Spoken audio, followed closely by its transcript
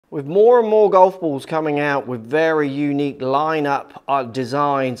With more and more golf balls coming out with very unique lineup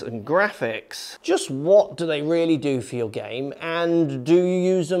designs and graphics, just what do they really do for your game, and do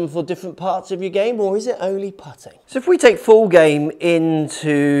you use them for different parts of your game, or is it only putting? So if we take full game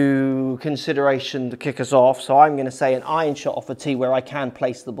into consideration to kick us off, so I'm going to say an iron shot off a tee where I can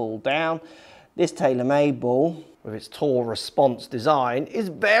place the ball down. This TaylorMade ball, with its tour response design, is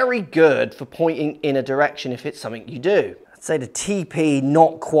very good for pointing in a direction if it's something you do. I'd say the TP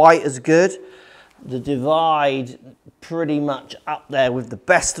not quite as good. The Divide pretty much up there with the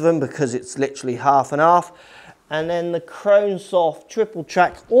best of them because it's literally half and half. And then the Kronsoft Triple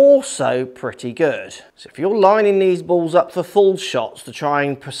Track also pretty good. So if you're lining these balls up for full shots to try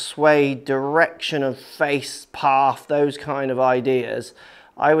and persuade direction of face, path, those kind of ideas,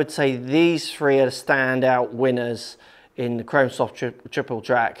 I would say these three are the standout winners in the Kronsoft Triple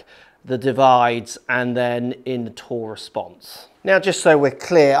Track, the Divides, and then in the tour response. Now, just so we're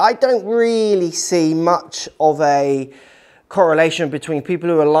clear, I don't really see much of a correlation between people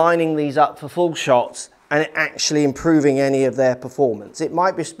who are lining these up for full shots and actually improving any of their performance. It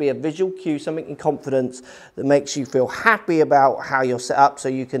might just be a visual cue, something in confidence that makes you feel happy about how you're set up so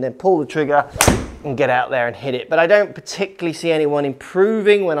you can then pull the trigger and get out there and hit it. But I don't particularly see anyone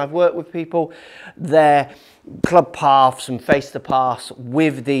improving when I've worked with people their club paths and face the paths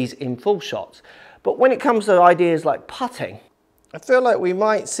with these in full shots. But when it comes to ideas like putting, I feel like we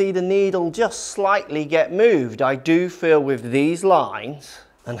might see the needle just slightly get moved. I do feel with these lines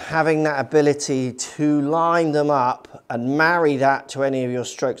and having that ability to line them up and marry that to any of your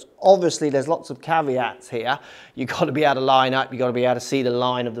strokes. Obviously, there's lots of caveats here. You've got to be able to line up, you've got to be able to see the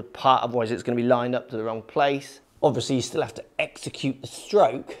line of the putt, otherwise it's going to be lined up to the wrong place. Obviously, you still have to execute the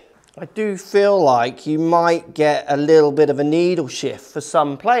stroke. I do feel like you might get a little bit of a needle shift for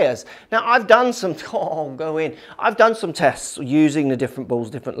some players. Now, I've done some, I've done some tests using the different balls,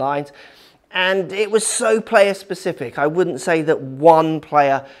 different lines, and it was so player specific. I wouldn't say that one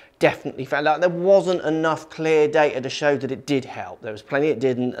player definitely found out. There wasn't enough clear data to show that it did help. There was plenty it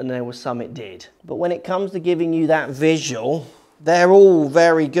didn't, and there was some it did. But when it comes to giving you that visual, they're all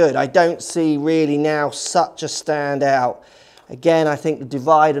very good. I don't see really now such a standout. Again, I think the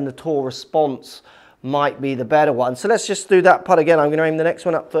Divide and the tour response might be the better one. So let's just do that putt again. I'm going to aim the next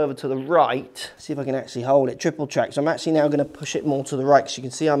one up further to the right. See if I can actually hold it. Triple track. So I'm actually now going to push it more to the right because you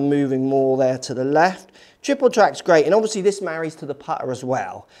can see I'm moving more there to the left. Triple track's great. And obviously this marries to the putter as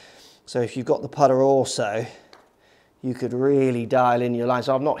well. So if you've got the putter also, you could really dial in your line.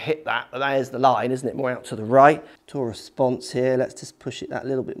 So I've not hit that, but that is the line, isn't it? More out to the right. Tour response here. Let's just push it that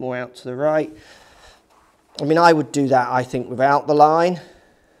little bit more out to the right. I mean, I would do that, I think, without the line.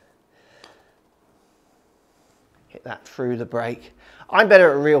 Hit that through the break. I'm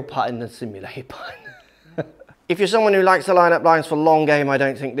better at real putting than simulated putting. If you're someone who likes to line up lines for long game, I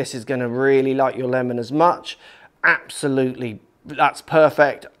don't think this is going to really like your lemon as much. Absolutely, that's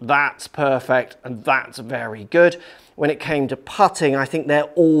perfect, and that's very good. When it came to putting, I think they're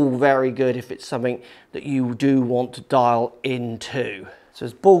all very good if it's something that you do want to dial into. So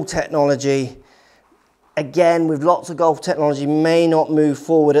it's ball technology. Again, with lots of golf technology, may not move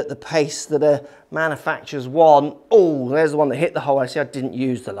forward at the pace that the manufacturers want. Oh, there's the one that hit the hole. I see I didn't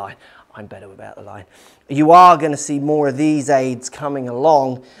use the line. I'm better without the line. You are going to see more of these aids coming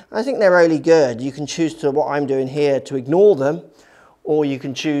along. I think they're really good. You can choose to, what I'm doing here, to ignore them, or you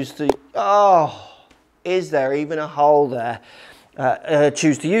can choose to, oh, is there even a hole there?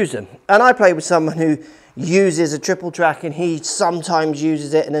 Choose to use them. And I play with someone who uses a triple track and he sometimes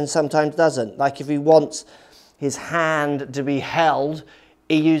uses it and then sometimes doesn't. Like if he wants his hand to be held,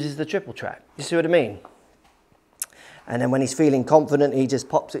 he uses the triple track. You see what I mean? And then when he's feeling confident, he just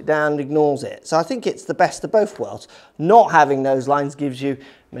pops it down and ignores it. So I think it's the best of both worlds. Not having those lines gives you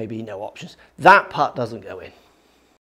maybe no options. That putt doesn't go in.